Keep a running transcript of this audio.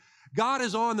God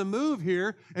is on the move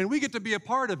here, and we get to be a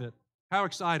part of it. How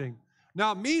exciting.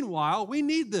 Now, meanwhile, we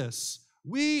need this.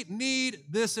 We need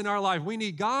this in our life. We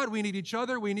need God. We need each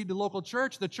other. We need the local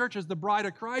church. The church is the bride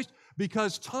of Christ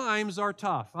because times are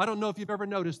tough. I don't know if you've ever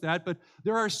noticed that, but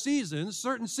there are seasons,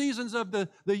 certain seasons of the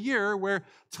year where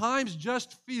times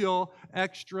just feel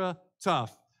extra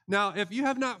tough. Now, if you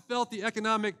have not felt the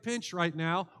economic pinch right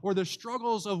now or the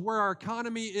struggles of where our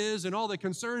economy is and all the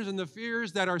concerns and the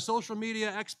fears that our social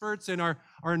media experts and our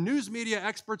news media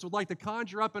experts would like to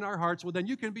conjure up in our hearts, well, then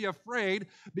you can be afraid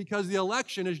because the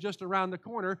election is just around the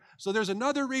corner. So there's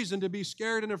another reason to be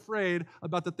scared and afraid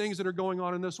about the things that are going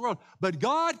on in this world. But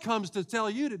God comes to tell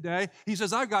you today, He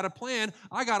says, I've got a plan.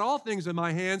 I got all things in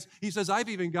my hands. He says, I've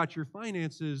even got your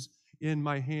finances in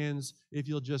my hands if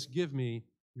you'll just give me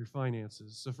your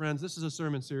finances. So friends, this is a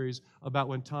sermon series about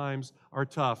when times are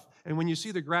tough. And when you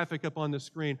see the graphic up on the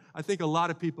screen, I think a lot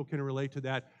of people can relate to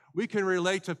that. We can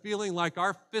relate to feeling like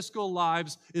our fiscal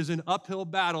lives is an uphill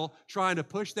battle trying to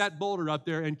push that boulder up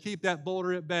there and keep that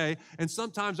boulder at bay. And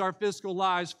sometimes our fiscal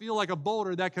lives feel like a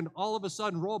boulder that can all of a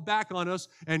sudden roll back on us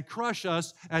and crush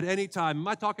us at any time. Am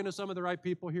I talking to some of the right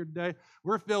people here today?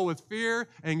 We're filled with fear,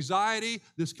 anxiety,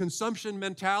 this consumption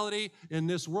mentality in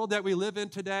this world that we live in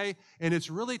today, and it's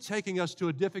really taking us to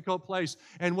a difficult place.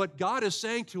 And what God is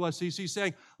saying to us is He's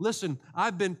saying, listen,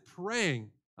 I've been praying.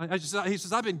 He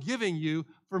says, I've been giving you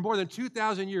for more than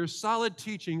 2,000 years solid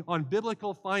teaching on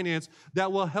biblical finance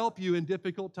that will help you in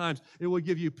difficult times. It will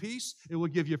give you peace, it will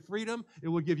give you freedom, it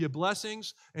will give you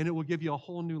blessings, and it will give you a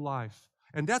whole new life.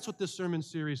 And that's what this sermon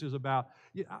series is about.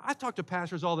 I talk to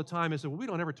pastors all the time and say, well, we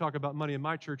don't ever talk about money in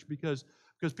my church because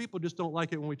people just don't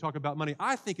like it when we talk about money.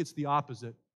 I think it's the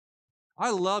opposite. I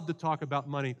love to talk about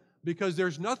money because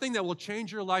there's nothing that will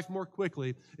change your life more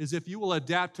quickly is if you will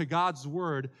adapt to God's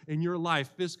word in your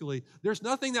life fiscally. There's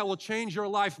nothing that will change your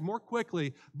life more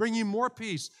quickly, bring you more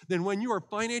peace than when you are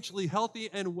financially healthy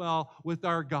and well with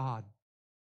our God.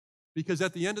 Because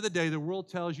at the end of the day, the world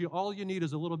tells you all you need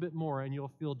is a little bit more and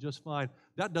you'll feel just fine.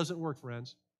 That doesn't work,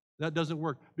 friends. That doesn't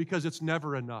work because it's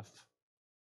never enough.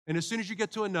 And as soon as you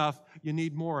get to enough, you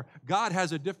need more. God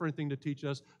has a different thing to teach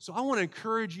us. So I want to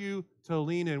encourage you to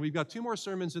lean in. We've got 2 more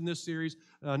sermons in this series.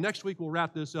 Next week, we'll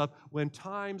wrap this up, When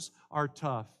Times Are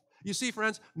Tough. You see,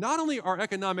 friends, not only are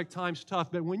economic times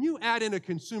tough, but when you add in a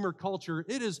consumer culture,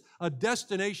 it is a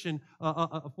destination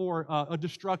for a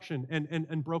destruction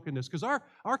and brokenness. Because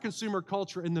our consumer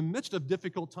culture, in the midst of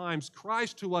difficult times,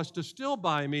 cries to us to still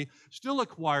buy me, still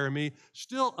acquire me,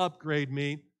 still upgrade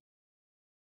me.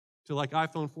 To like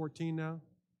iPhone 14 now,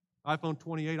 iPhone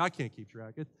 28, I can't keep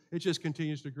track. It just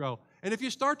continues to grow. And if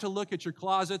you start to look at your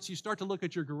closets, you start to look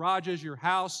at your garages, your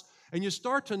house, and you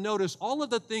start to notice all of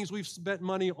the things we've spent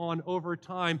money on over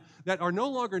time that are no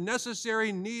longer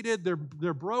necessary, needed,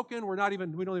 they're broken, we don't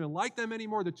even like them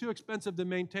anymore, they're too expensive to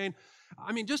maintain.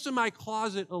 I mean, just in my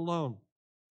closet alone,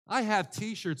 I have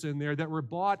t-shirts in there that were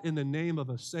bought in the name of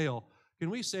a sale.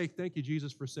 Can we say thank you,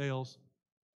 Jesus, for sales?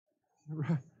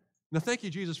 Right. Now, thank you,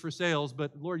 Jesus, for sales,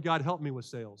 but Lord God, help me with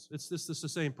sales. It's the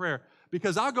same prayer.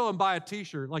 Because I'll go and buy a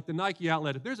t-shirt like the Nike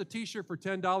outlet. If there's a t-shirt for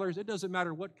 $10, it doesn't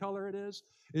matter what color it is.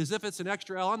 As if it's an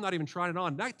extra L, I'm not even trying it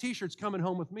on. That t-shirt's coming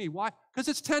home with me. Why? Because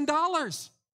it's $10.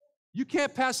 You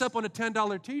can't pass up on a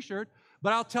 $10 t-shirt.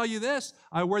 But I'll tell you this,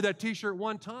 I wear that t-shirt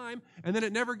one time, and then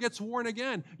it never gets worn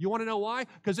again. You want to know why?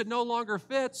 Because it no longer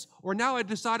fits, or now I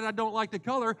decided I don't like the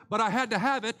color, but I had to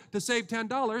have it to save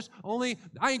 $10, only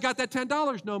I ain't got that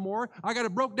 $10 no more. I got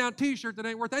a broke-down t-shirt that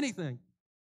ain't worth anything.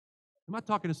 Am I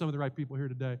talking to some of the right people here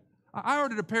today? I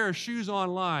ordered a pair of shoes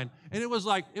online, and it was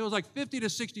like $50 to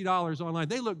 $60 online.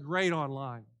 They look great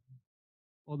online.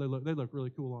 Oh, they look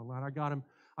really cool online. I got them.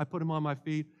 I put them on my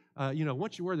feet.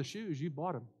 Once you wear the shoes, you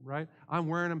bought them, right? I'm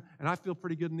wearing them, and I feel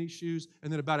pretty good in these shoes.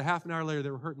 And then about a half an hour later,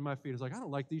 they were hurting my feet. I was like, I don't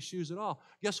like these shoes at all.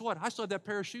 Guess what? I still have that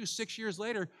pair of shoes 6 years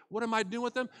later. What am I doing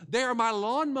with them? They are my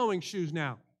lawn mowing shoes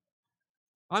now.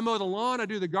 I mow the lawn. I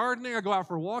do the gardening. I go out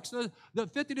for walks. The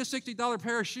 $50 to $60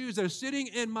 pair of shoes that are sitting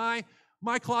in my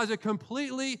closet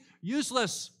completely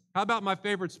useless. How about my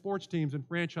favorite sports teams and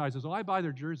franchises? Well, I buy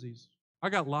their jerseys. I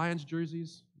got Lions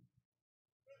jerseys.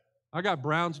 I got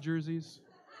Browns jerseys.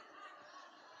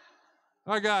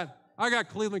 I got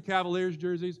Cleveland Cavaliers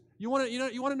jerseys. You want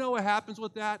to know what happens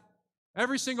with that?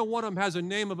 Every single one of them has a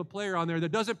name of a player on there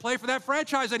that doesn't play for that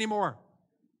franchise anymore.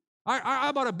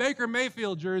 I bought a Baker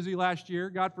Mayfield jersey last year,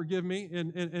 God forgive me,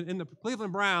 in the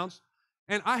Cleveland Browns,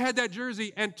 and I had that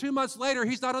jersey, and 2 months later,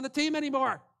 he's not on the team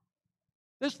anymore.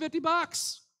 There's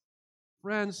 $50.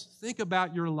 Friends, think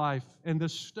about your life and the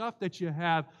stuff that you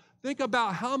have Think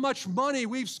about how much money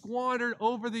we've squandered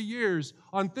over the years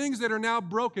on things that are now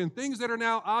broken, things that are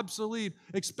now obsolete,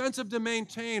 expensive to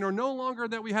maintain, or no longer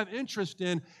that we have interest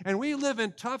in. And we live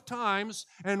in tough times,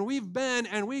 and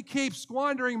we keep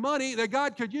squandering money that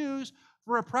God could use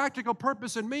for a practical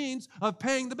purpose and means of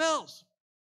paying the bills.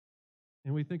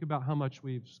 And we think about how much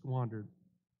we've squandered.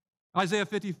 Isaiah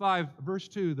 55, verse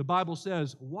 2, the Bible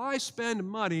says, "Why spend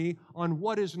money on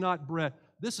what is not bread?"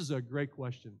 This is a great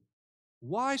question.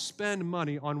 Why spend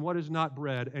money on what is not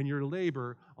bread and your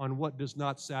labor on what does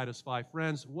not satisfy?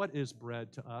 Friends, what is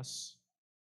bread to us?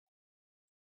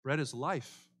 Bread is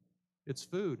life. It's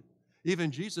food.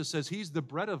 Even Jesus says He's the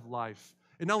bread of life.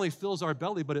 It not only fills our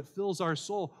belly, but it fills our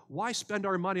soul. Why spend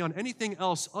our money on anything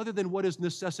else other than what is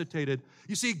necessitated?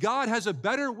 You see, God has a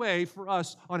better way for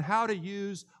us on how to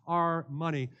use our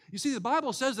money. You see, the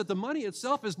Bible says that the money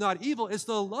itself is not evil. It's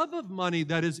the love of money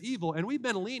that is evil. And we've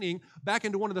been leaning back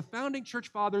into one of the founding church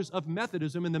fathers of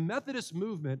Methodism in the Methodist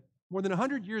movement more than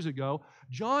 100 years ago,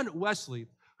 John Wesley,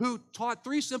 who taught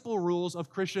 3 simple rules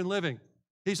of Christian living.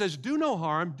 He says, do no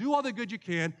harm, do all the good you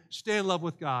can, stay in love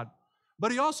with God.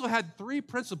 But he also had 3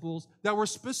 principles that were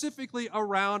specifically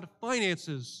around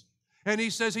finances. And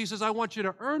he says, I want you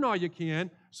to earn all you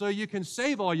can so you can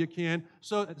save all you can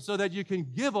so that you can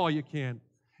give all you can.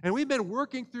 And we've been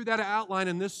working through that outline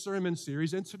in this sermon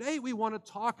series. And today we want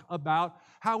to talk about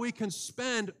how we can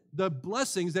spend the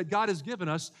blessings that God has given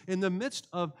us in the midst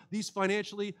of these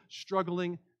financially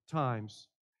struggling times.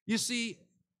 You see,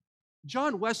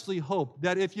 John Wesley hoped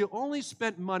that if you only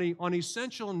spent money on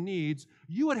essential needs,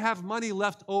 you would have money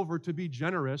left over to be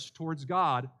generous towards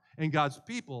God and God's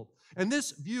people. And this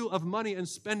view of money and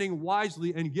spending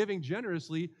wisely and giving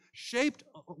generously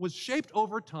was shaped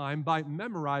over time by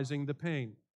memorizing the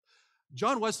pain.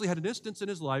 John Wesley had an instance in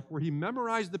his life where he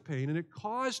memorized the pain, and it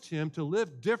caused him to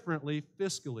live differently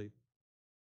fiscally.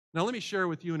 Now, let me share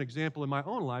with you an example in my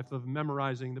own life of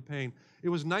memorizing the pain. It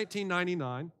was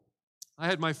 1999. I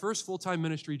had my first full-time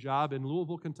ministry job in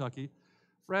Louisville, Kentucky.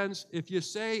 Friends, if you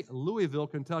say Louisville,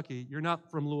 Kentucky, you're not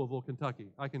from Louisville,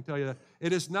 Kentucky. I can tell you that.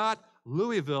 It is not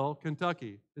Louisville,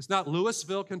 Kentucky. It's not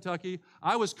Louisville, Kentucky.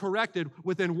 I was corrected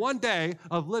within 1 day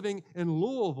of living in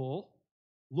Louisville.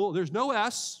 There's no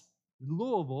S,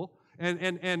 Louisville, and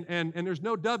there's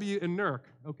no W in NERC,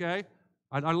 okay?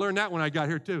 I learned that when I got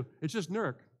here too. It's just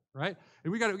NERC, right?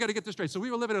 And we got to get this straight. So we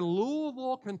were living in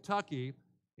Louisville, Kentucky,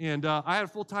 and I had a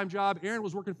full-time job. Aaron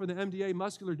was working for the MDA,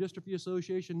 Muscular Dystrophy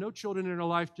Association. No children in our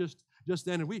life just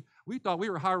then. And we thought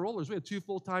we were high rollers. We had 2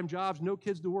 full-time jobs, no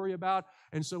kids to worry about.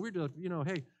 And so we're just,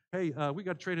 hey, we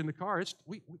got to trade in the car.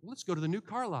 Let's go to the new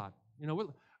car lot.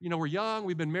 We're young.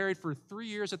 We've been married for 3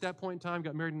 years at that point in time.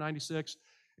 Got married in '96.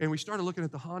 And we started looking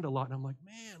at the Honda lot. And I'm like,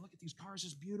 man, look at these cars.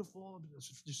 It's beautiful.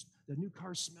 Just the new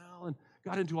car smell. And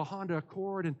got into a Honda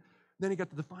Accord. And then he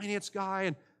got to the finance guy.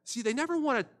 And see, they never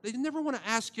want to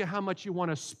ask you how much you want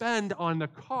to spend on the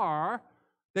car.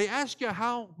 They ask you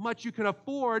how much you can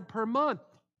afford per month.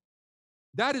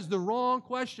 That is the wrong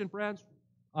question, friends.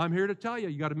 I'm here to tell you,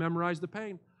 you got to memorize the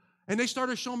pain. And they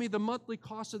started showing me the monthly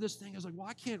cost of this thing. I was like,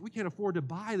 well, we can't afford to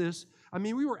buy this. I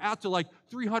mean, we were out to like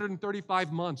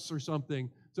 335 months or something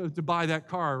to buy that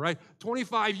car, right?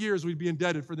 25 years we'd be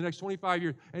indebted for the next 25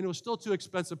 years, and it was still too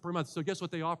expensive per month. So guess what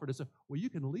they offered? They said, well, you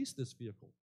can lease this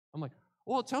vehicle. I'm like,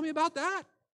 well, tell me about that.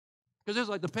 Because there's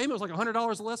like the payment was like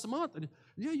 $100 less a month. And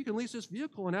yeah, you can lease this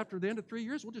vehicle, and after the end of 3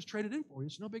 years, we'll just trade it in for you.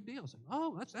 It's no big deal. I was like,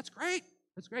 oh, that's great.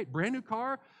 That's great. Brand new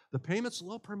car. The payment's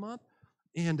low per month.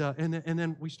 And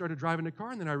then we started driving the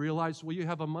car, and then I realized, well, you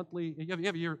have a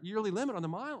yearly limit on the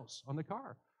miles on the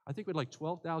car. I think we had like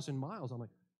 12,000 miles. I'm like,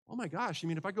 oh my gosh,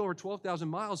 if I go over 12,000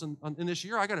 miles in this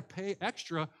year, I got to pay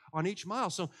extra on each mile.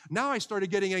 So now I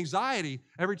started getting anxiety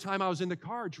every time I was in the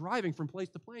car driving from place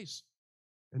to place.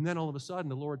 And then all of a sudden,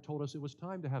 the Lord told us it was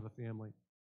time to have a family.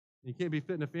 You can't be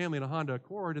fitting a family in a Honda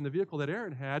Accord. And the vehicle that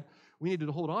Aaron had, we needed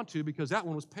to hold on to because that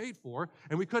one was paid for.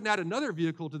 And we couldn't add another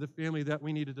vehicle to the family that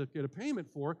we needed to get a payment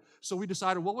for. So we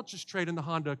decided, well, let's just trade in the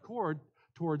Honda Accord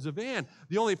towards a van.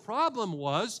 The only problem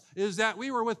is that we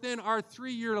were within our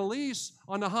 3-year lease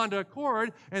on the Honda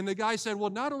Accord. And the guy said, well,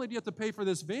 not only do you have to pay for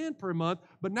this van per month,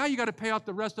 but now you got to pay off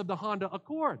the rest of the Honda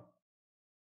Accord.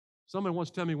 Someone once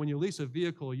told me when you lease a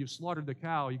vehicle, you've slaughtered the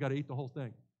cow, you got to eat the whole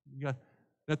thing.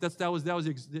 That was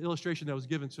the illustration that was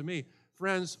given to me.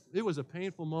 Friends, it was a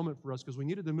painful moment for us because we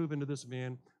needed to move into this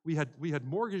van. We had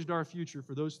mortgaged our future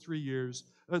for those 3 years,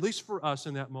 at least for us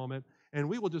in that moment, and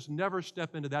we will just never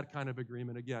step into that kind of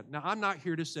agreement again. Now, I'm not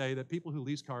here to say that people who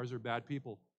lease cars are bad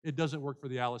people. It doesn't work for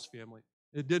the Alice family.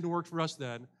 It didn't work for us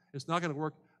then, It's not going to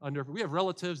work under. We have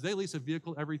relatives, they lease a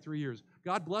vehicle every 3 years.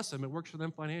 God bless them. It works for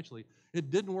them financially.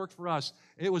 It didn't work for us.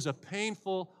 It was a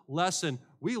painful lesson.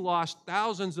 We lost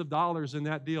thousands of dollars in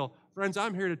that deal. Friends,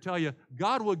 I'm here to tell you,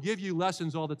 God will give you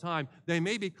lessons all the time. They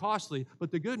may be costly,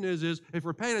 but the good news is if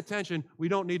we're paying attention, we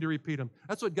don't need to repeat them.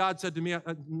 That's what God said to me.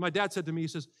 My dad said to me,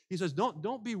 he says,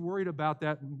 don't be worried about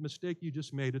that mistake you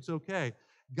just made. It's okay.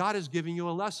 God is giving you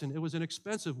a lesson. It was an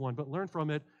expensive one, but learn from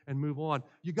it and move on.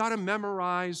 You got to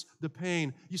memorize the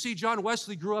pain. You see, John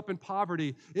Wesley grew up in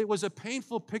poverty. It was a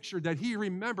painful picture that he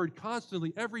remembered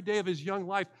constantly every day of his young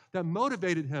life that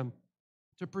motivated him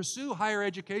to pursue higher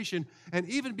education and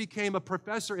even became a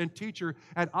professor and teacher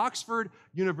at Oxford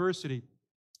University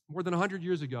more than 100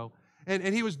 years ago.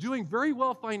 And he was doing very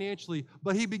well financially,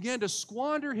 but he began to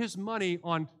squander his money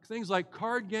on things like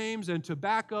card games and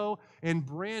tobacco and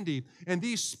brandy. And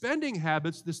these spending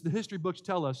habits, the history books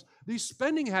tell us, these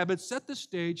spending habits set the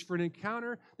stage for an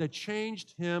encounter that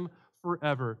changed him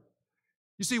forever.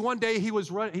 You see, one day he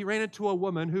ran into a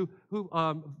woman who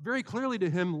very clearly to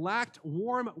him lacked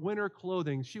warm winter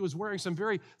clothing. She was wearing some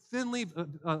very thin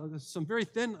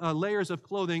layers of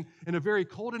clothing in a very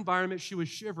cold environment. She was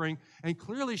shivering, and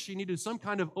clearly she needed some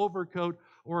kind of overcoat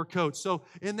or a coat. So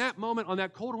in that moment, on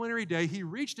that cold wintry day, he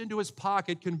reached into his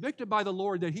pocket, convicted by the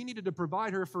Lord that he needed to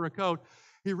provide her for a coat.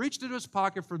 He reached into his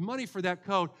pocket for money for that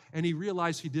coat, and he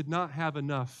realized he did not have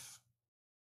enough.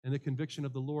 And the conviction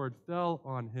of the Lord fell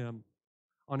on him,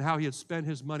 on how he had spent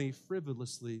his money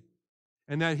frivolously,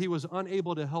 and that he was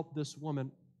unable to help this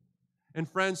woman. And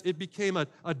friends, it became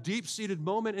a deep-seated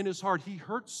moment in his heart. He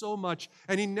hurt so much,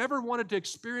 and he never wanted to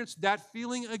experience that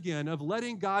feeling again of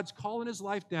letting God's call in his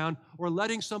life down or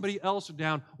letting somebody else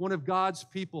down, one of God's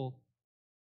people,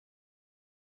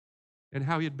 and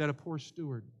how he had been a poor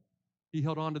steward. He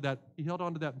held on to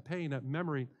that pain, that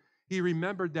memory. He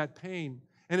remembered that pain,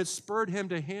 and it spurred him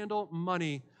to handle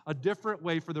money a different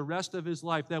way for the rest of his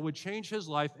life that would change his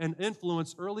life and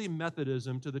influence early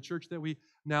Methodism to the church that we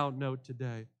now know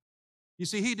today. You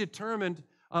see, he determined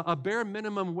a bare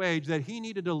minimum wage that he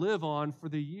needed to live on for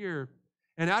the year.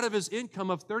 And out of his income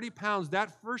of 30 pounds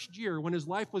that first year, when his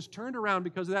life was turned around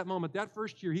because of that moment, that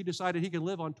first year, he decided he could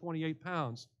live on 28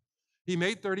 pounds. He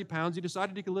made 30 pounds. He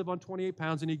decided he could live on 28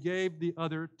 pounds, and he gave the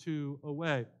other 2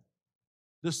 away.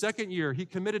 The second year, he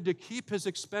committed to keep his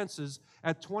expenses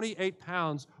at 28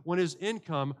 pounds when his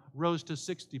income rose to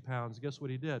 60 pounds. Guess what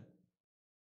he did?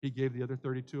 He gave the other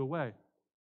 32 away,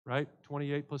 right?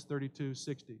 28 plus 32,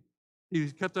 60.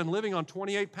 He kept on living on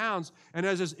 28 pounds, and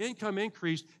as his income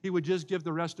increased, he would just give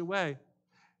the rest away.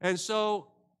 And so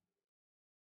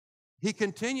he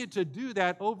continued to do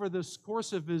that over the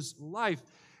course of his life.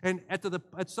 And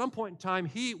at some point in time,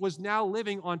 he was now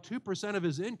living on 2% of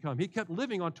his income. He kept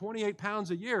living on 28 pounds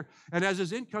a year. And as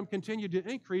his income continued to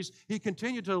increase, he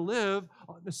continued to live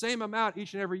the same amount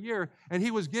each and every year. And he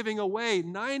was giving away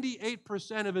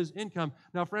 98% of his income.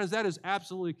 Now, friends, that is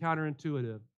absolutely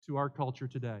counterintuitive to our culture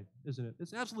today, isn't it?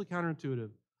 It's absolutely counterintuitive.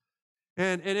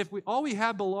 And if all we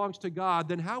have belongs to God,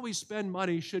 then how we spend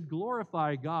money should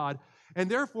glorify God. And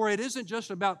therefore, it isn't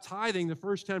just about tithing the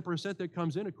first 10% that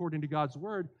comes in according to God's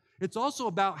word. It's also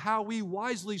about how we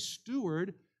wisely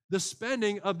steward the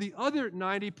spending of the other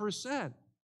 90%.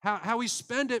 How we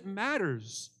spend it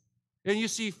matters. And you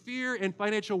see, fear and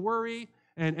financial worry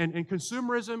and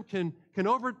consumerism can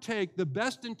overtake the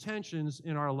best intentions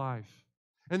in our life.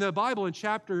 And the Bible in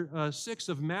chapter 6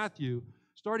 of Matthew,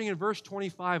 starting in verse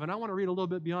 25, and I want to read a little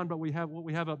bit beyond what we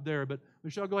have up there, but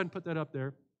Michelle, go ahead and put that up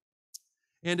there.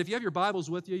 And if you have your Bibles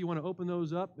with you, you want to open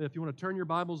those up. If you want to turn your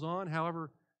Bibles on,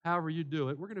 however you do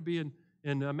it. We're going to be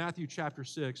in Matthew chapter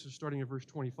 6, starting in verse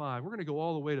 25. We're going to go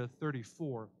all the way to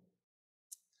 34.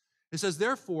 It says,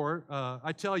 "Therefore,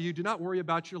 I tell you, do not worry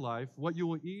about your life, what you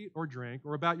will eat or drink,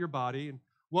 or about your body, and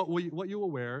what you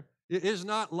will wear. Is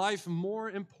not life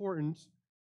more important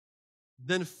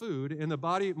than food, and the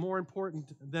body more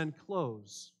important than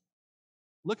clothes?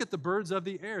 Look at the birds of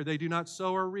the air. They do not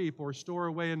sow or reap or store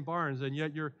away in barns, and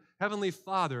yet your heavenly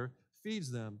Father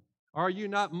feeds them. Are you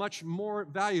not much more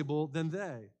valuable than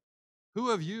they?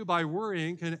 Who of you, by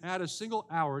worrying, can add a single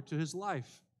hour to his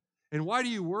life? And why do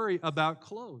you worry about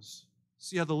clothes?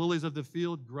 See how the lilies of the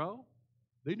field grow?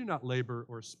 They do not labor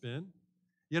or spin.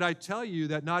 Yet I tell you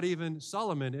that not even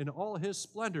Solomon in all his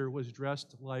splendor was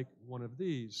dressed like one of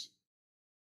these.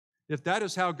 If that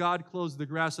is how God clothes the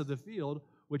grass of the field,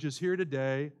 which is here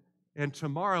today and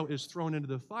tomorrow is thrown into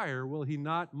the fire, will he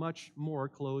not much more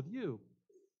clothe you?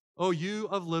 O you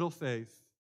of little faith.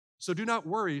 So do not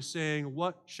worry, saying,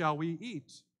 what shall we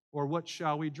eat? Or what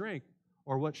shall we drink?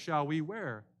 Or what shall we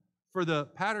wear? For the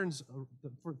patterns,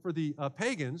 for the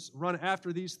pagans, run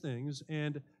after these things,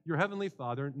 and your heavenly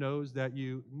Father knows that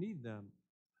you need them.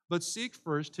 But seek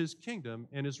first his kingdom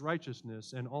and his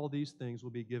righteousness, and all these things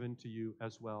will be given to you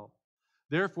as well.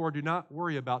 Therefore, do not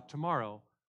worry about tomorrow,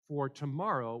 for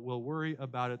tomorrow will worry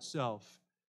about itself.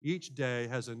 Each day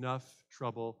has enough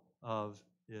trouble of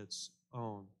its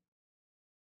own.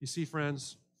 You see,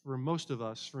 friends, for most of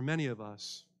us, for many of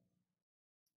us,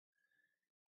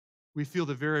 we feel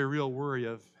the very real worry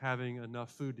of having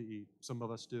enough food to eat. Some of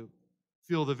us do.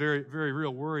 Feel the very, very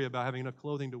real worry about having enough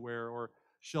clothing to wear or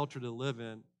shelter to live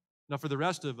in. Now, for the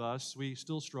rest of us, we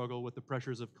still struggle with the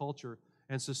pressures of culture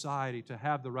and society to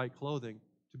have the right clothing,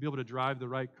 to be able to drive the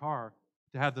right car,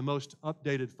 to have the most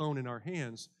updated phone in our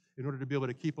hands in order to be able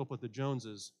to keep up with the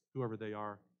Joneses, whoever they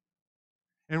are.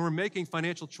 And we're making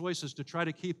financial choices to try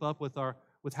to keep up with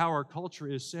how our culture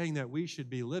is saying that we should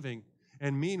be living.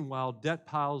 And meanwhile, debt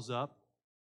piles up,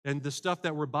 and the stuff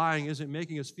that we're buying isn't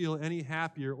making us feel any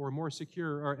happier or more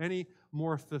secure or any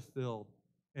more fulfilled.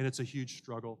 And it's a huge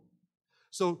struggle.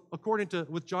 So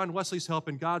with John Wesley's help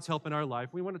and God's help in our life,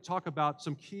 we want to talk about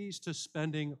some keys to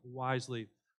spending wisely.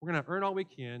 We're going to earn all we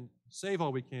can, save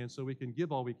all we can, so we can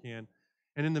give all we can.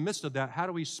 And in the midst of that, how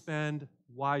do we spend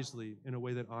wisely in a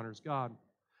way that honors God?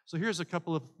 So here's a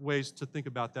couple of ways to think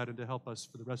about that and to help us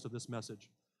for the rest of this message.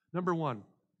 Number one,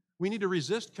 we need to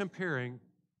resist comparing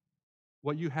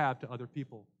what you have to other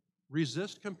people.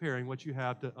 Resist comparing what you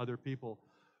have to other people.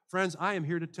 Friends, I am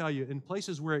here to tell you, in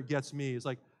places where it gets me, is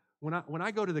like when I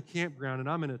go to the campground and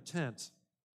I'm in a tent,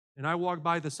 and I walk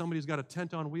by somebody's got a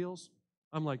tent on wheels,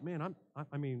 I'm like, man,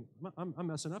 I'm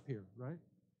messing up here, right?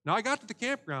 Now, I got to the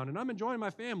campground, and I'm enjoying my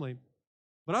family,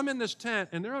 but I'm in this tent,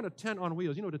 and they're on a tent on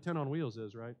wheels. You know what a tent on wheels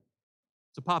is, right?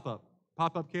 It's a pop-up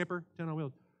camper, tent on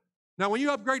wheels. Now, when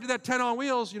you upgrade to that tent on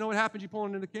wheels, you know what happens? You pull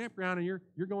into the campground, and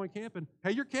you're going camping.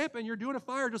 Hey, you're camping. You're doing a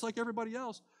fire just like everybody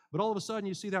else. But all of a sudden,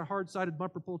 you see that hard-sided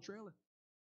bumper pull trailer.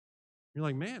 You're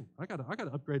like, man, I got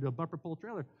to upgrade to a bumper pull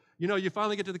trailer. You know, you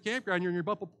finally get to the campground, you're in your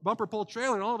bumper pull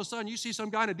trailer, and all of a sudden, you see some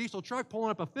guy in a diesel truck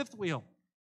pulling up a fifth wheel.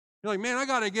 You're like, man, I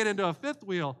got to get into a fifth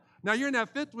wheel. Now, you're in that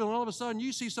fifth wheel, and all of a sudden,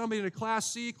 you see somebody in a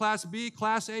Class C, Class B,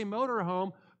 Class A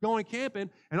motorhome going camping,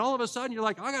 and all of a sudden, you're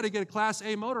like, I got to get a Class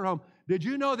A motorhome. Did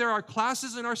you know there are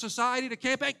classes in our society to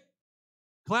camping?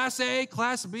 Class A,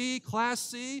 Class B, Class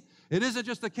C. It isn't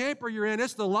just the camper you're in,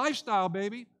 it's the lifestyle,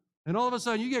 baby. And all of a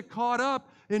sudden, you get caught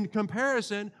up in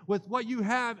comparison with what you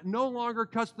have no longer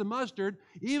cuts the mustard,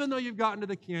 even though you've gotten to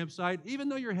the campsite, even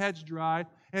though your head's dry,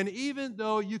 and even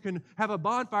though you can have a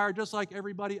bonfire just like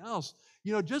everybody else.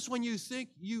 You know, just when you think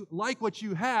you like what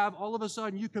you have, all of a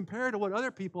sudden you compare to what other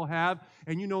people have,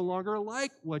 and you no longer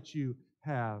like what you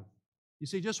have. You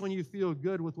see, just when you feel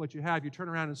good with what you have, you turn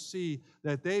around and see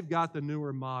that they've got the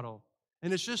newer model.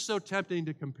 And it's just so tempting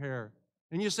to compare.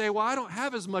 And you say, well, I don't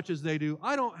have as much as they do.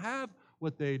 I don't have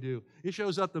what they do. It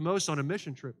shows up the most on a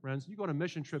mission trip, friends. You go on a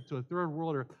mission trip to a third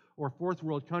world or fourth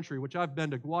world country, which I've been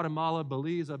to Guatemala,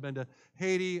 Belize, I've been to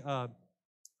Haiti,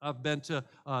 I've been to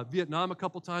Vietnam a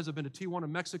couple times, I've been to Tijuana,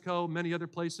 Mexico, many other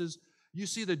places. You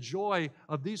see the joy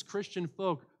of these Christian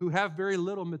folk who have very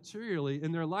little materially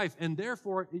in their life, and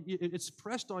therefore it's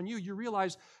pressed on you. You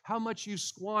realize how much you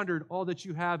squandered all that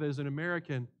you have as an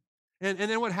American. And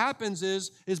then what happens is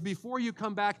before you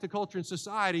come back to culture and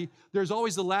society, there's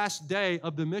always the last day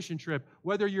of the mission trip,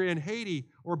 whether you're in Haiti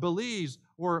or Belize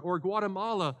or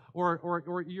Guatemala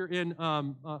or you're in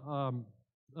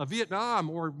Vietnam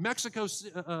or Mexico,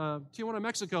 Tijuana,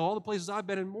 Mexico, all the places I've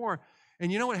been and more.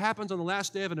 And you know what happens on the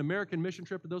last day of an American mission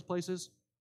trip to those places?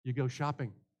 You go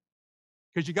shopping.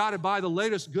 Because you got to buy the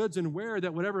latest goods and wear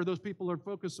that whatever those people are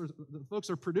folks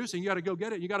are producing, you got to go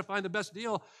get it. You got to find the best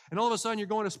deal. And all of a sudden, you're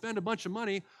going to spend a bunch of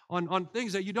money on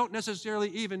things that you don't necessarily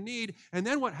even need. And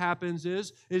then what happens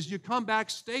is you come back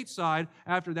stateside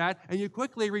after that, and you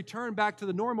quickly return back to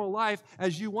the normal life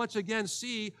as you once again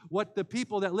see what the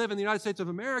people that live in the United States of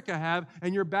America have,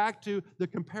 and you're back to the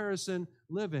comparison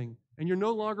living. And you're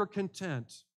no longer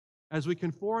content. As we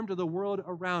conform to the world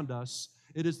around us,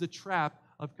 it is the trap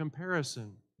of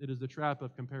comparison. It is the trap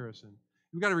of comparison.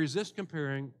 We've got to resist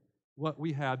comparing what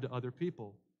we have to other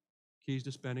people. Keys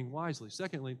to spending wisely.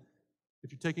 Secondly,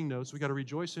 if you're taking notes, we've got to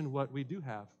rejoice in what we do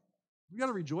have. We've got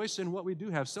to rejoice in what we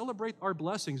do have. Celebrate our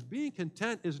blessings. Being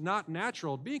content is not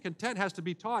natural. Being content has to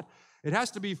be taught. It has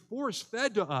to be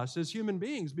force-fed to us as human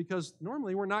beings because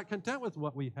normally we're not content with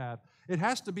what we have. It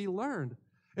has to be learned.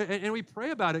 And we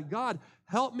pray about it. God,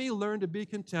 help me learn to be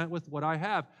content with what I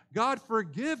have. God,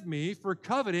 forgive me for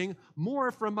coveting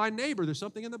more from my neighbor. There's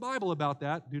something in the Bible about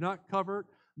that. Do not covet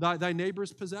thy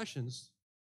neighbor's possessions.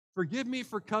 Forgive me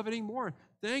for coveting more.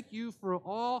 Thank you for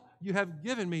all you have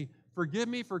given me. Forgive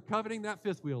me for coveting that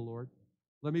fifth wheel, Lord.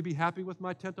 Let me be happy with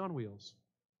my tent on wheels,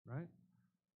 right?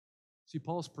 See,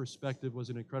 Paul's perspective was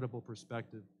an incredible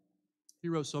perspective. He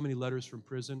wrote so many letters from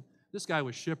prison. This guy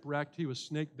was shipwrecked. He was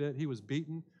snake bit. He was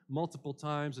beaten multiple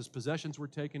times. His possessions were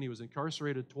taken. He was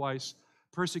incarcerated twice,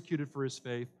 persecuted for his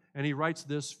faith. And he writes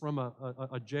this from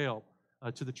a jail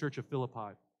to the church of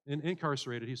Philippi.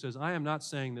 Incarcerated, he says, I am not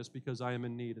saying this because I am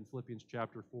in need, in Philippians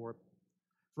chapter 4.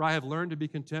 For I have learned to be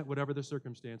content whatever the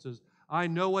circumstances. I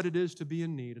know what it is to be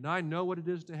in need, and I know what it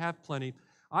is to have plenty.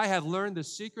 I have learned the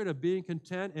secret of being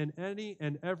content in any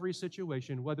and every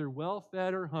situation, whether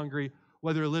well-fed or hungry,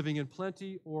 whether living in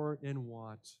plenty or in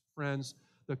want. Friends,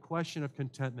 the question of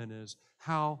contentment is,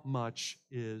 how much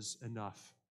is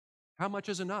enough? How much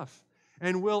is enough?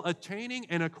 And will attaining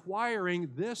and acquiring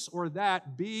this or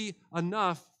that be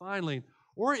enough finally?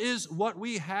 Or is what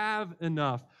we have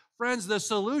enough? Friends, the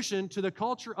solution to the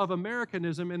culture of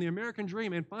Americanism and the American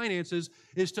dream and finances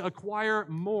is to acquire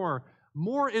more.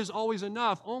 More is always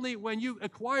enough. Only when you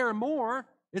acquire more,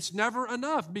 it's never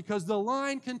enough because the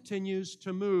line continues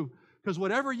to move. Because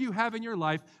whatever you have in your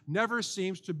life never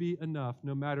seems to be enough,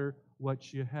 no matter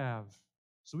what you have.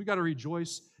 So we got to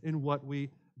rejoice in what we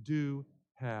do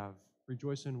have.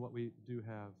 Rejoice in what we do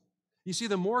have. You see,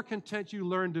 the more content you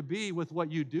learn to be with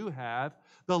what you do have,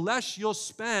 the less you'll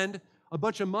spend a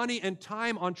bunch of money and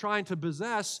time on trying to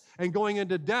possess and going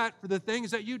into debt for the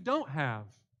things that you don't have.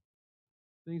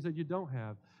 Things that you don't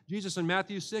have. Jesus in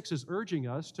Matthew 6 is urging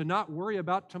us to not worry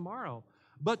about tomorrow,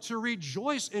 but to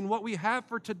rejoice in what we have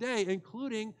for today,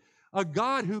 including a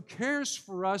God who cares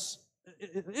for us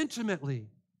intimately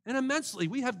and immensely.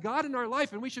 We have God in our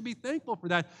life, and we should be thankful for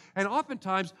that. And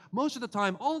oftentimes, most of the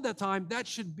time, all of that time, that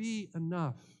should be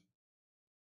enough.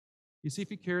 You see, if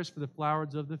He cares for the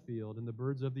flowers of the field and the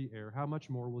birds of the air, how much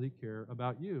more will He care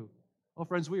about you? Oh,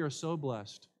 friends, we are so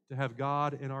blessed to have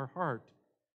God in our heart.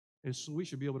 And so we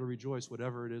should be able to rejoice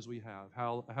whatever it is we have,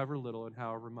 however little and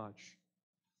however much.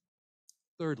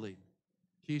 Thirdly,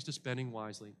 keys to spending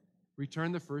wisely.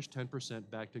 Return the first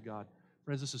 10% back to God.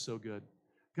 Friends, this is so good.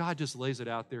 God just lays it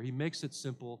out there. He makes it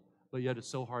simple, but yet it's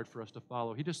so hard for us to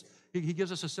follow. He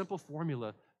gives us a simple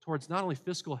formula towards not only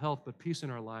fiscal health, but peace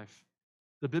in our life.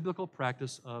 The biblical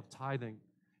practice of tithing.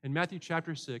 In Matthew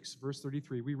chapter 6, verse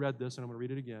 33, we read this, and I'm going to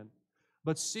read it again.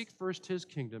 But seek first His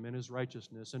kingdom and His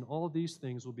righteousness, and all these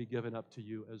things will be given up to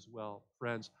you as well.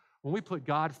 Friends, when we put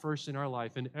God first in our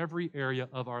life, in every area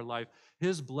of our life,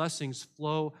 His blessings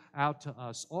flow out to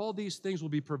us. All these things will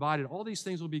be provided. All these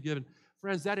things will be given.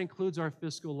 Friends, that includes our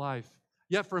fiscal life.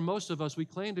 Yet for most of us, we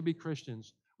claim to be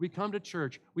Christians. We come to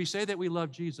church. We say that we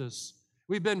love Jesus.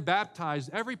 We've been baptized.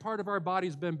 Every part of our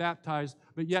body's been baptized,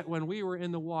 but yet when we were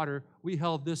in the water, we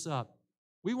held this up.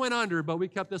 We went under, but we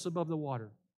kept this above the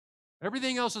water.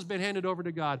 Everything else has been handed over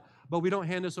to God, but we don't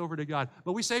hand this over to God.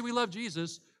 But we say we love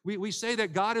Jesus. We say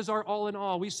that God is our all in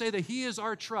all. We say that He is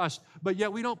our trust, but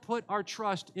yet we don't put our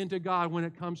trust into God when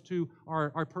it comes to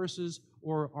our purses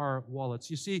or our wallets.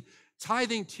 You see,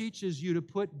 tithing teaches you to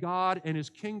put God and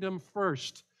His kingdom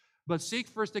first. But seek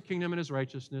first the kingdom and His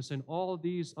righteousness, and all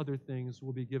these other things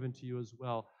will be given to you as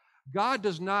well. God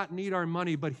does not need our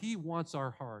money, but He wants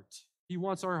our heart. He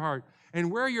wants our heart.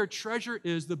 And where your treasure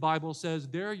is, the Bible says,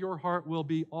 there your heart will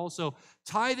be also.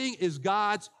 Tithing is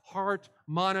God's heart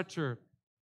monitor.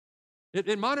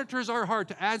 It monitors our heart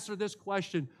to answer this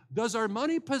question: does our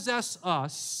money possess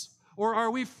us, or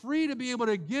are we free to be able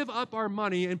to give up our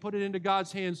money and put it into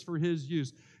God's hands for His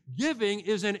use? Giving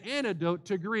is an antidote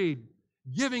to greed.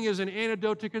 Giving is an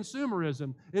antidote to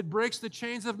consumerism. It breaks the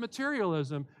chains of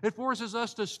materialism. It forces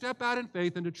us to step out in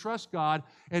faith and to trust God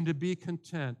and to be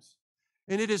content.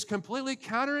 And it is completely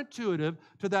counterintuitive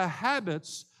to the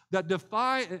habits that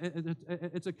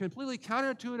it's a completely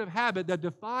counterintuitive habit that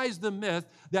defies the myth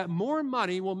that more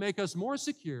money will make us more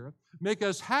secure, make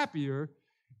us happier,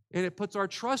 and it puts our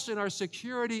trust and our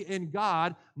security in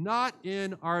God, not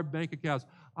in our bank accounts.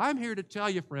 I'm here to tell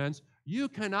you, friends, you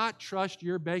cannot trust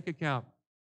your bank account.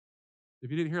 If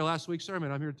you didn't hear last week's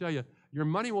sermon, I'm here to tell you, your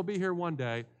money will be here one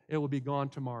day. It will be gone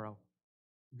tomorrow.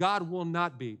 God will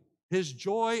not be. His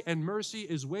joy and mercy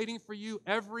is waiting for you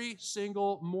every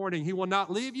single morning. He will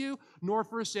not leave you nor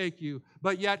forsake you.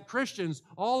 But yet Christians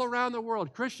all around the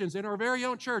world, Christians in our very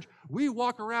own church, we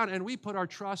walk around and we put our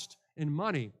trust in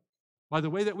money by the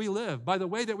way that we live, by the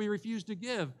way that we refuse to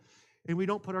give. And we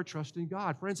don't put our trust in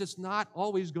God. Friends, it's not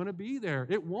always going to be there.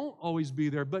 It won't always be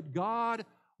there, but God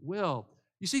will.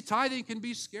 You see, tithing can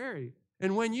be scary.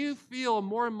 And when you feel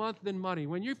more month than money,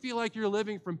 when you feel like you're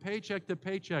living from paycheck to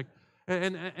paycheck,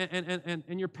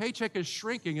 and your paycheck is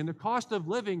shrinking and the cost of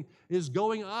living is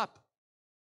going up,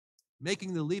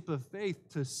 Making the leap of faith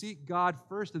to seek God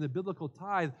first in the biblical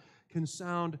tithe can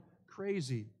sound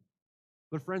crazy.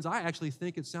 But friends, I actually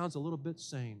think it sounds a little bit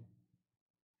sane.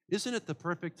 Isn't it the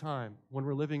perfect time when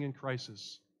we're living in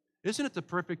crisis? Isn't it the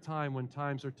perfect time when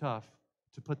times are tough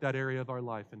to put that area of our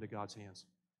life into God's hands?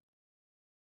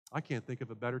 I can't think of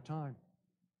a better time.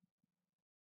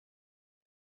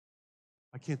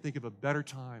 I can't think of a better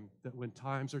time that when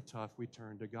times are tough, we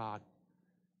turn to God.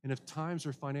 And if times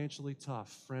are financially tough,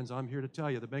 friends, I'm here to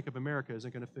tell you, the Bank of America it's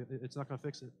not going to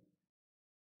fix it.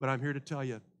 But I'm here to tell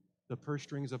you, the purse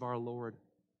strings of our Lord,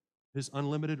 His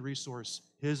unlimited resource,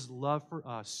 His love for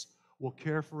us, will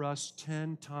care for us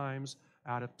 10 times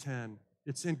out of 10.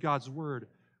 It's in God's Word.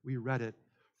 We read it.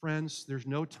 Friends, there's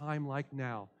no time like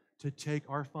now to take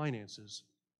our finances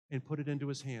and put it into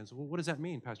His hands. Well, what does that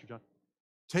mean, Pastor John?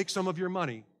 Take some of your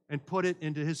money and put it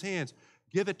into His hands.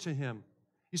 Give it to Him.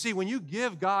 You see, when you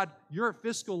give God your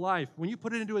fiscal life, when you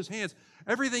put it into His hands,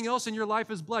 everything else in your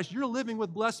life is blessed. You're living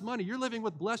with blessed money. You're living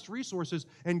with blessed resources.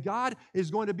 And God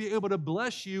is going to be able to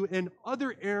bless you in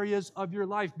other areas of your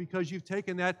life because you've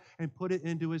taken that and put it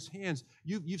into His hands.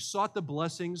 You've sought the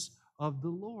blessings of the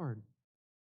Lord.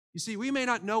 You see, we may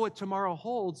not know what tomorrow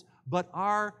holds, but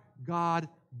our God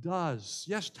does.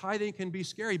 Yes, tithing can be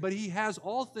scary, but He has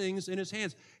all things in His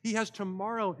hands. He has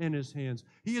tomorrow in His hands.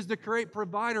 He is the great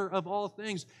provider of all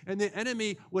things, and the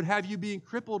enemy would have you being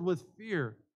crippled with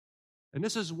fear. And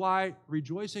this is why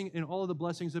rejoicing in all of the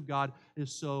blessings of God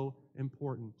is so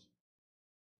important.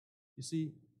 You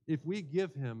see, if we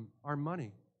give Him our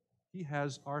money, He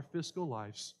has our fiscal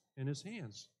lives in His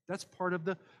hands. That's part of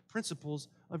the principles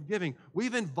of giving.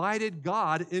 We've invited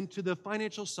God into the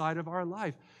financial side of our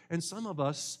life. And some of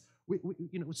us, we're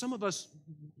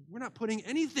not putting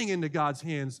anything into God's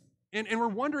hands. And we're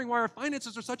wondering why our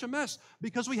finances are such a mess,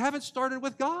 because we haven't started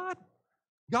with God.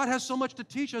 God has so much to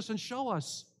teach us and show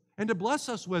us and to bless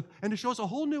us with and to show us a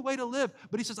whole new way to live.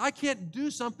 But He says, I can't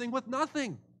do something with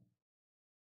nothing.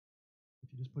 If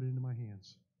you just put it into my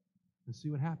hands and see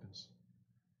what happens.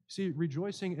 See,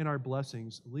 rejoicing in our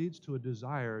blessings leads to a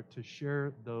desire to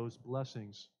share those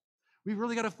blessings. We've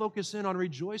really got to focus in on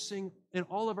rejoicing in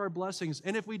all of our blessings.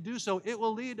 And if we do so, it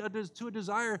will lead to a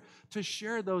desire to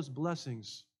share those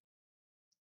blessings.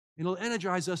 It'll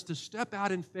energize us to step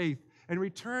out in faith and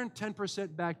return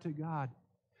 10% back to God.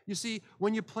 You see,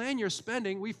 when you plan your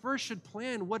spending, we first should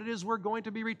plan what it is we're going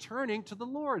to be returning to the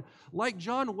Lord. Like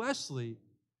John Wesley,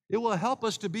 it will help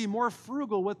us to be more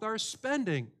frugal with our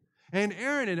spending. And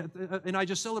Aaron and I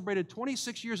just celebrated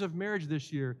 26 years of marriage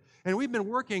this year, and we've been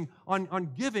working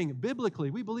on giving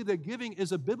biblically. We believe that giving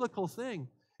is a biblical thing.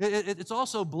 It's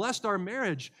also blessed our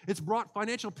marriage. It's brought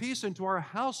financial peace into our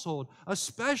household,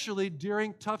 especially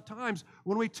during tough times.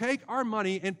 When we take our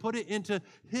money and put it into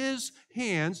His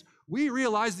hands, we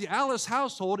realize the Alice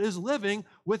household is living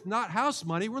with not house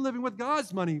money. We're living with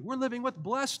God's money. We're living with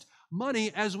blessed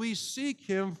money as we seek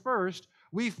Him first.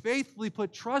 We faithfully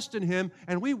put trust in Him,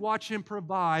 and we watch Him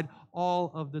provide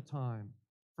all of the time.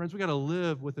 Friends, we got to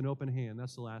live with an open hand.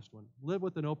 That's the last one. Live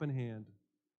with an open hand.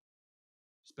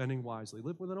 Spending wisely.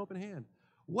 Live with an open hand.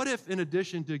 What if, in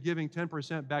addition to giving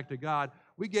 10% back to God,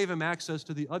 we gave Him access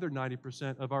to the other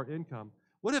 90% of our income?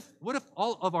 What if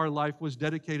all of our life was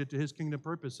dedicated to His kingdom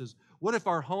purposes? What if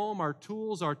our home, our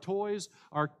tools, our toys,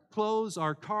 our clothes,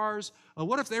 our cars,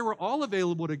 what if they were all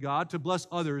available to God to bless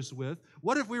others with?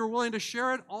 What if we were willing to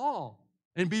share it all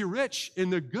and be rich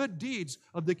in the good deeds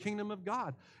of the kingdom of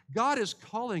God? God is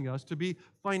calling us to be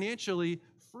financially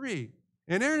free.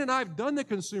 And Aaron and I have done the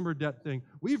consumer debt thing.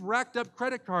 We've racked up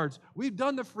credit cards. We've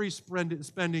done the free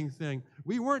spending thing.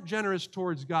 We weren't generous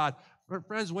towards God.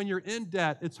 Friends, when you're in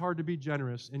debt, it's hard to be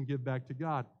generous and give back to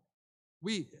God.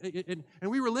 We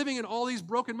were living in all these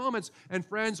broken moments, and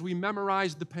friends, we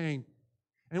memorized the pain.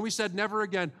 And we said never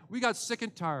again. We got sick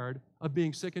and tired of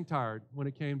being sick and tired when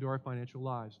it came to our financial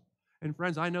lives. And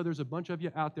friends, I know there's a bunch of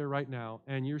you out there right now,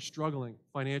 and you're struggling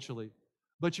financially,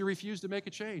 but you refuse to make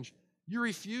a change. You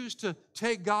refuse to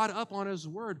take God up on His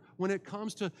word when it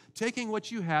comes to taking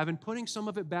what you have and putting some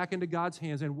of it back into God's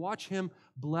hands and watch Him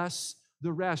bless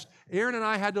the rest. Aaron and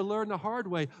I had to learn the hard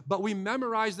way, but we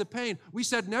memorized the pain. We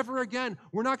said, never again.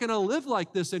 We're not going to live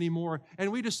like this anymore.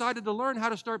 And we decided to learn how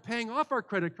to start paying off our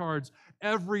credit cards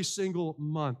every single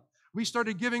month. We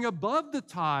started giving above the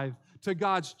tithe to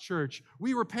God's church.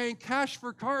 We were paying cash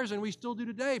for cars, and we still do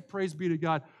today, praise be to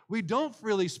God. We don't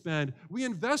freely spend. We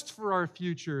invest for our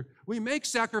future. We make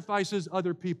sacrifices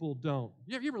other people don't.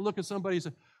 You ever look at somebody and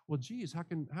say, well, geez,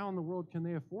 how in the world can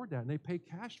they afford that? And they pay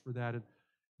cash for that. And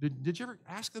did you ever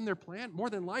ask them their plan? More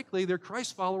than likely, they're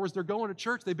Christ followers. They're going to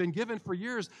church. They've been given for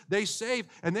years. They save,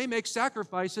 and they make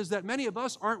sacrifices that many of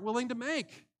us aren't willing to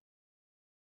make.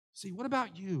 See, what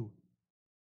about you?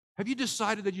 Have you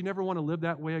decided that you never want to live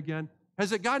that way again?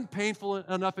 Has it gotten painful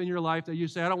enough in your life that you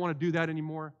say, I don't want to do that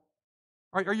anymore?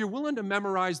 Are you willing to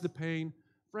memorize the pain?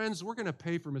 Friends, we're going to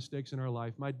pay for mistakes in our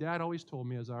life. My dad always told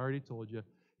me, as I already told you,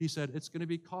 he said, it's going to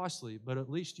be costly, but at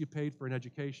least you paid for an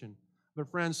education. But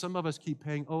friends, some of us keep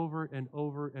paying over and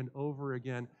over and over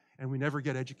again, and we never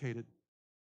get educated.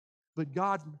 But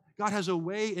God has a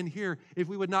way in here, if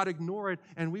we would not ignore it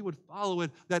and we would follow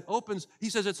it, that opens, he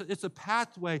says it's a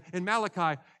pathway in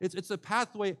Malachi. It's a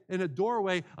pathway and a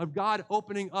doorway of God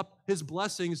opening up his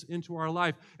blessings into our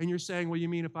life. And you're saying, well, you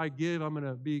mean if I give, I'm going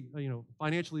to be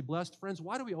financially blessed? Friends,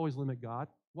 why do we always limit God?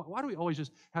 Why do we always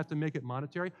just have to make it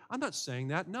monetary? I'm not saying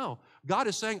that, no. God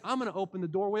is saying, I'm going to open the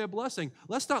doorway of blessing.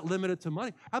 Let's not limit it to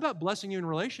money. How about blessing you in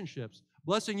relationships,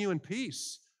 blessing you in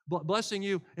peace? Blessing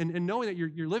you and knowing that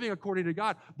you're living according to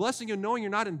God. Blessing you knowing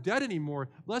you're not in debt anymore.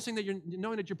 Blessing that you're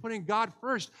knowing that you're putting God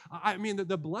first. I mean,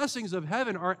 the blessings of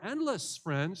heaven are endless,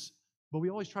 friends, but we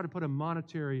always try to put a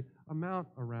monetary amount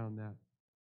around that.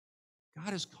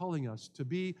 God is calling us to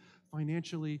be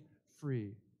financially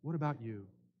free. What about you?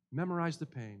 Memorize the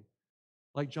pain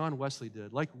like John Wesley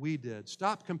did, like we did.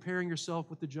 Stop comparing yourself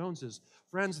with the Joneses.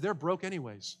 Friends, they're broke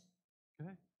anyways.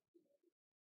 Okay?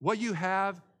 What you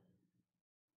have,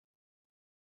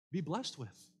 be blessed with,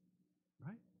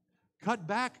 right? Cut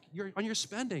back on your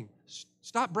spending.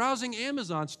 Stop browsing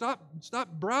Amazon. Stop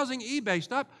browsing eBay.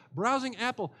 Stop browsing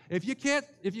Apple. If you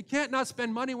can't not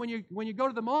spend money when you go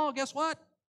to the mall, guess what?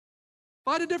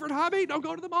 Find a different hobby. Don't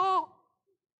go to the mall.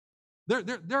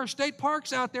 There are state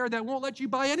parks out there that won't let you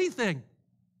buy anything.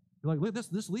 You're like, look,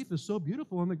 this leaf is so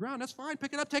beautiful on the ground. That's fine.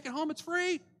 Pick it up, take it home. It's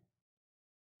free. You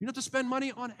don't have to spend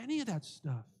money on any of that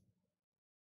stuff.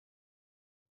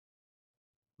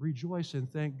 Rejoice and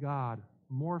thank God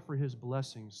more for his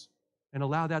blessings and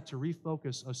allow that to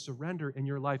refocus a surrender in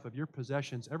your life of your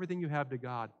possessions, everything you have to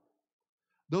God.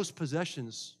 Those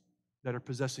possessions that are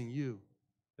possessing you,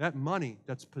 that money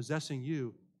that's possessing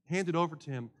you, hand it over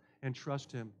to him and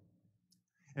trust him.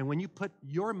 And when you put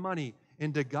your money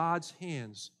into God's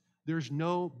hands, there's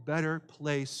no better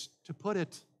place to put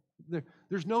it.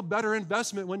 There's no better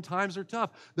investment when times are tough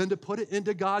than to put it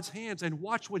into God's hands and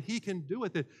watch what he can do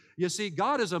with it. You see,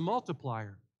 God is a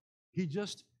multiplier. He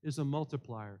just is a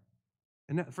multiplier.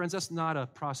 And that, friends, that's not a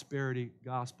prosperity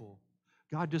gospel.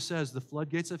 God just says the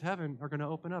floodgates of heaven are going to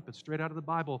open up. It's straight out of the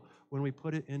Bible when we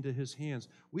put it into his hands.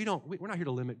 We're not here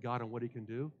to limit God on what he can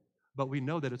do. But we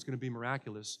know that it's going to be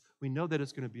miraculous. We know that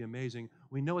it's going to be amazing.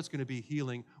 We know it's going to be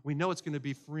healing. We know it's going to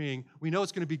be freeing. We know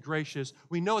it's going to be gracious.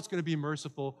 We know it's going to be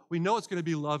merciful. We know it's going to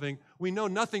be loving. We know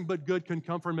nothing but good can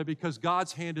come from it because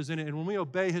God's hand is in it. And when we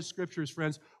obey his scriptures,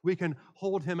 friends, we can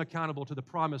hold him accountable to the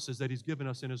promises that he's given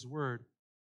us in his word.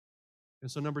 And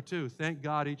so number 2, thank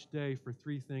God each day for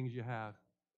 3 things you have.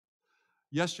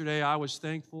 Yesterday, I was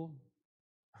thankful.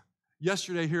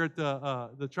 Yesterday here at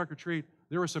the trunk or treat,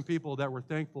 there were some people that were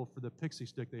thankful for the pixie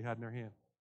stick they had in their hand.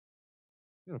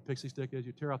 You know what a pixie stick is?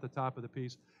 You tear off the top of the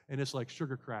piece, and it's like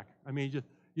sugar crack. I mean,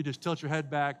 you just tilt your head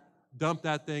back, dump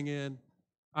that thing in.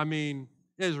 I mean,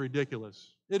 it is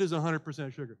ridiculous. It is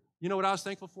 100% sugar. You know what I was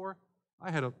thankful for?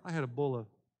 I had a bowl of,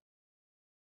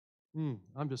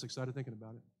 I'm just excited thinking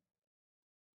about it.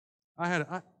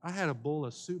 I had a bowl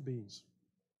of soup beans.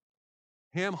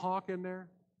 Ham hock in there.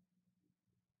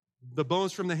 The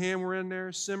bones from the ham were in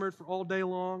there, simmered for all day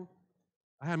long.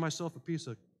 I had myself a piece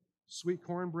of sweet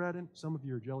cornbread in. Some of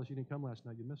you are jealous you didn't come last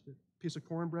night. You missed it. Piece of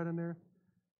cornbread in there.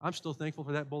 I'm still thankful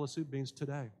for that bowl of soup beans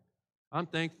today. I'm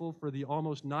thankful for the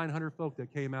almost 900 folk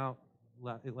that came out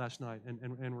last night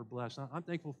and were blessed. I'm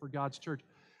thankful for God's church.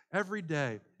 Every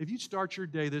day, if you start your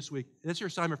day this week, that's your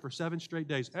assignment for 7 straight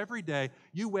days. Every day,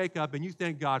 you wake up and you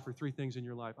thank God for 3 things in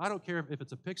your life. I don't care if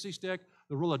it's a pixie stick,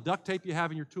 the roll of duct tape you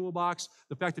have in your toolbox,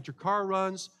 the fact that your car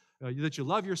runs, that you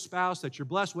love your spouse, that you're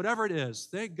blessed, whatever it is.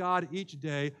 Thank God each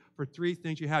day for 3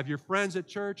 things you have. Your friends at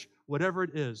church, whatever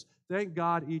it is. Thank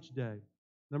God each day.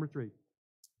 Number 3,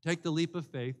 take the leap of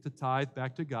faith to tithe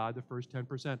back to God the first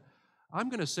 10%. I'm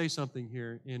going to say something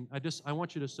here, and I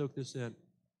want you to soak this in.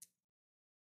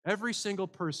 Every single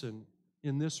person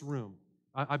in this room,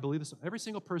 I believe this, every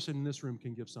single person in this room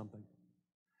can give something.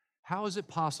 How is it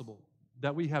possible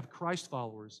that we have Christ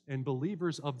followers and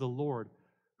believers of the Lord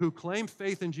who claim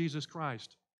faith in Jesus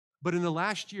Christ, but in the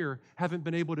last year haven't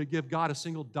been able to give God a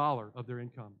single dollar of their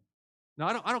income? Now,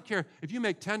 I don't care if you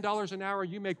make $10 an hour,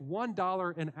 you make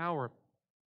 $1 an hour.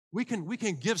 We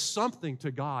can give something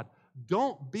to God.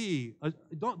 Don't be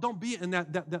in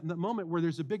that moment where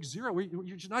there's a big zero, where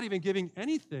you're just not even giving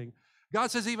anything.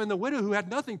 God says even the widow who had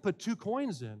nothing put 2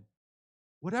 coins in.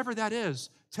 Whatever that is,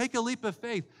 take a leap of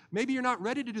faith. Maybe you're not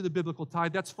ready to do the biblical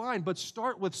tithe. That's fine, but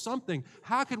start with something.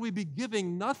 How can we be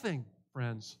giving nothing,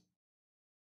 friends?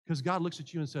 Because God looks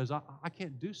at you and says, I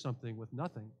can't do something with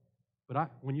nothing.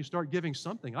 But when you start giving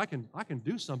something, I can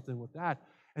do something with that.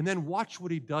 And then watch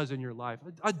what He does in your life.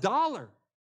 A dollar.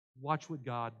 Watch what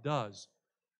God does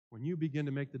when you begin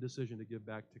to make the decision to give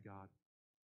back to God.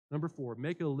 Number 4,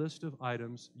 make a list of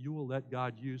items you will let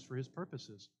God use for His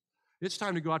purposes. It's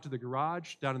time to go out to the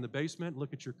garage, down in the basement,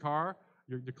 look at your car,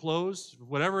 your clothes,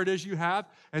 whatever it is you have,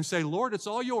 and say, Lord, it's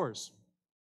all yours.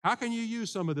 How can you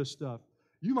use some of this stuff?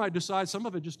 You might decide some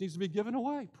of it just needs to be given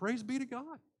away. Praise be to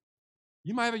God.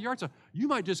 You might have a yard sale. You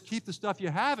might just keep the stuff you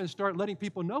have and start letting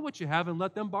people know what you have and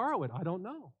let them borrow it. I don't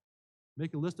know.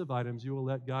 Make a list of items you will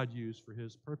let God use for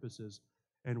His purposes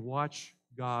and watch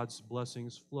God's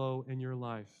blessings flow in your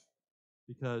life.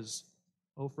 Because,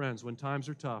 oh friends, when times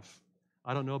are tough,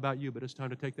 I don't know about you, but it's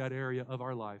time to take that area of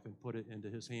our life and put it into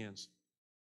His hands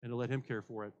and to let Him care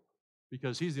for it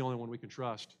because He's the only one we can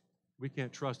trust. We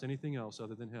can't trust anything else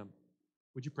other than Him.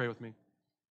 Would you pray with me?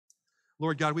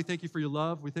 Lord God, we thank You for Your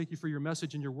love. We thank You for Your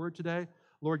message and Your word today.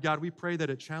 Lord God, we pray that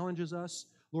it challenges us.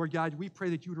 Lord God, we pray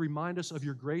that You would remind us of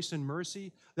Your grace and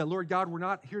mercy, that, Lord God, we're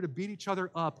not here to beat each other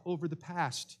up over the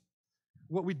past,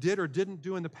 what we did or didn't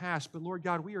do in the past. But, Lord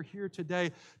God, we are here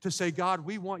today to say, God,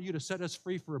 we want You to set us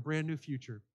free for a brand new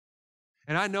future.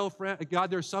 And I know, friend, God,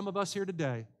 there's some of us here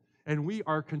today, and we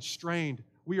are constrained.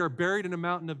 We are buried in a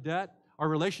mountain of debt. Our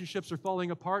relationships are falling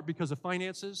apart because of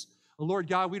finances. Lord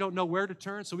God, we don't know where to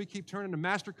turn, so we keep turning to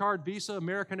MasterCard, Visa,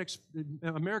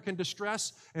 American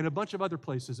Distress, and a bunch of other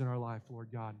places in our life, Lord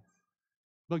God.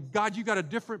 But God, You got a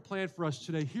different plan for us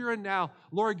today, here and now.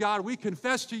 Lord God, we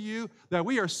confess to You that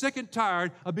we are sick and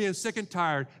tired of being sick and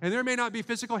tired. And there may not be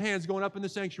physical hands going up in the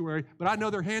sanctuary, but I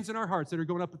know there are hands in our hearts that are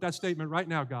going up with that statement right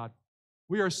now, God.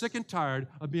 We are sick and tired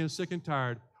of being sick and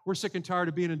tired. We're sick and tired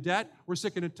of being in debt. We're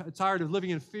sick and tired of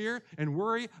living in fear and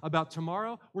worry about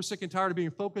tomorrow. We're sick and tired of being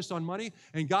focused on money.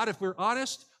 And God, if we're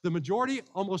honest, the majority,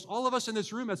 almost all of us in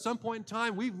this room at some point in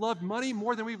time, we've loved money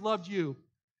more than we've loved You.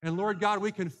 And Lord God,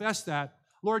 we confess that.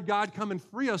 Lord God, come and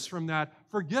free us from that.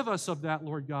 Forgive us of that,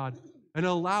 Lord God, and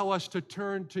allow us to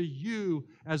turn to You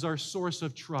as our source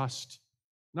of trust.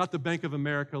 Not the Bank of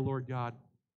America, Lord God,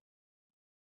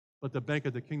 but the bank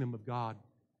of the kingdom of God.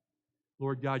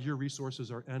 Lord God, Your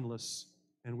resources are endless,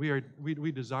 and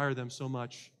we desire them so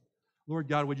much. Lord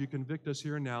God, would You convict us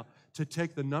here and now to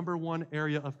take the number one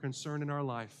area of concern in our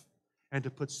life and to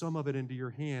put some of it into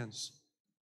Your hands,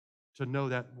 to know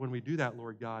that when we do that,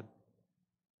 Lord God,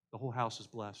 the whole house is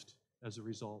blessed as a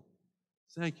result.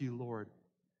 Thank You, Lord.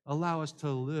 Allow us to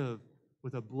live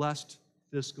with a blessed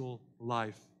fiscal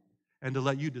life and to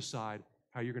let You decide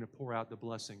how You're going to pour out the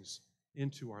blessings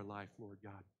into our life, Lord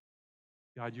God.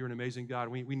 God, You're an amazing God.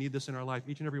 We need this in our life,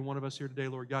 each and every one of us here today,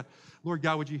 Lord God. Lord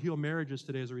God, would You heal marriages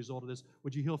today as a result of this?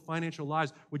 Would You heal financial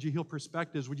lives? Would You heal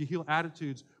perspectives? Would You heal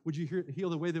attitudes? Would You heal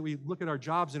the way that we look at our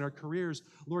jobs and our careers?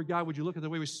 Lord God, would You look at the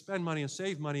way we spend money and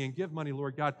save money and give money,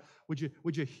 Lord God? Would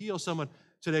you heal someone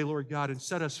today, Lord God, and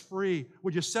set us free?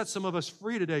 Would You set some of us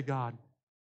free today, God?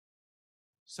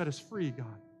 Set us free,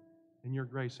 God, in Your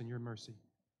grace and Your mercy.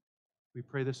 We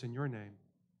pray this in Your name,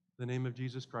 the name of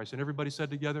Jesus Christ. And everybody said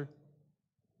together,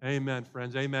 amen,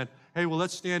 friends, amen. Hey, well,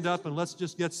 let's stand up and let's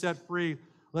just get set free.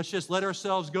 Let's just let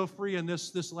ourselves go free in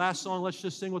this last song. Let's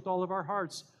just sing with all of our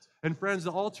hearts. And friends,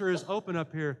 the altar is open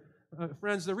up here.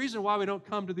 Friends, the reason why we don't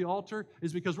come to the altar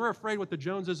is because we're afraid what the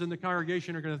Joneses in the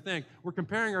congregation are going to think. We're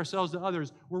comparing ourselves to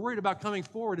others. We're worried about coming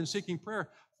forward and seeking prayer.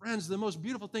 Friends, the most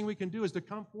beautiful thing we can do is to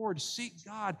come forward, seek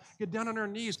God, get down on our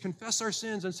knees, confess our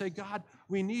sins, and say, God,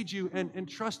 we need You, and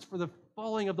trust for the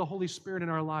falling of the Holy Spirit in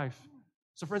our life.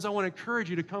 So friends, I want to encourage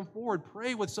you to come forward,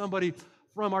 pray with somebody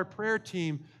from our prayer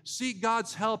team, seek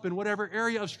God's help in whatever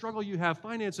area of struggle you have,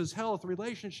 finances, health,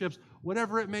 relationships,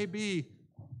 whatever it may be,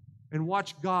 and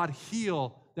watch God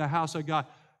heal the house of God.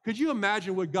 Could you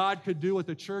imagine what God could do with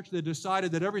a church that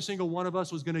decided that every single one of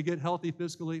us was going to get healthy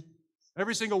fiscally?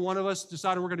 Every single one of us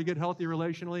decided we're going to get healthy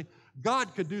relationally?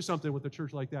 God could do something with a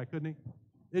church like that, couldn't He?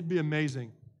 It'd be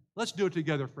amazing. Let's do it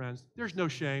together, friends. There's no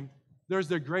shame. There's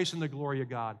the grace and the glory of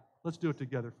God. Let's do it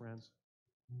together, friends.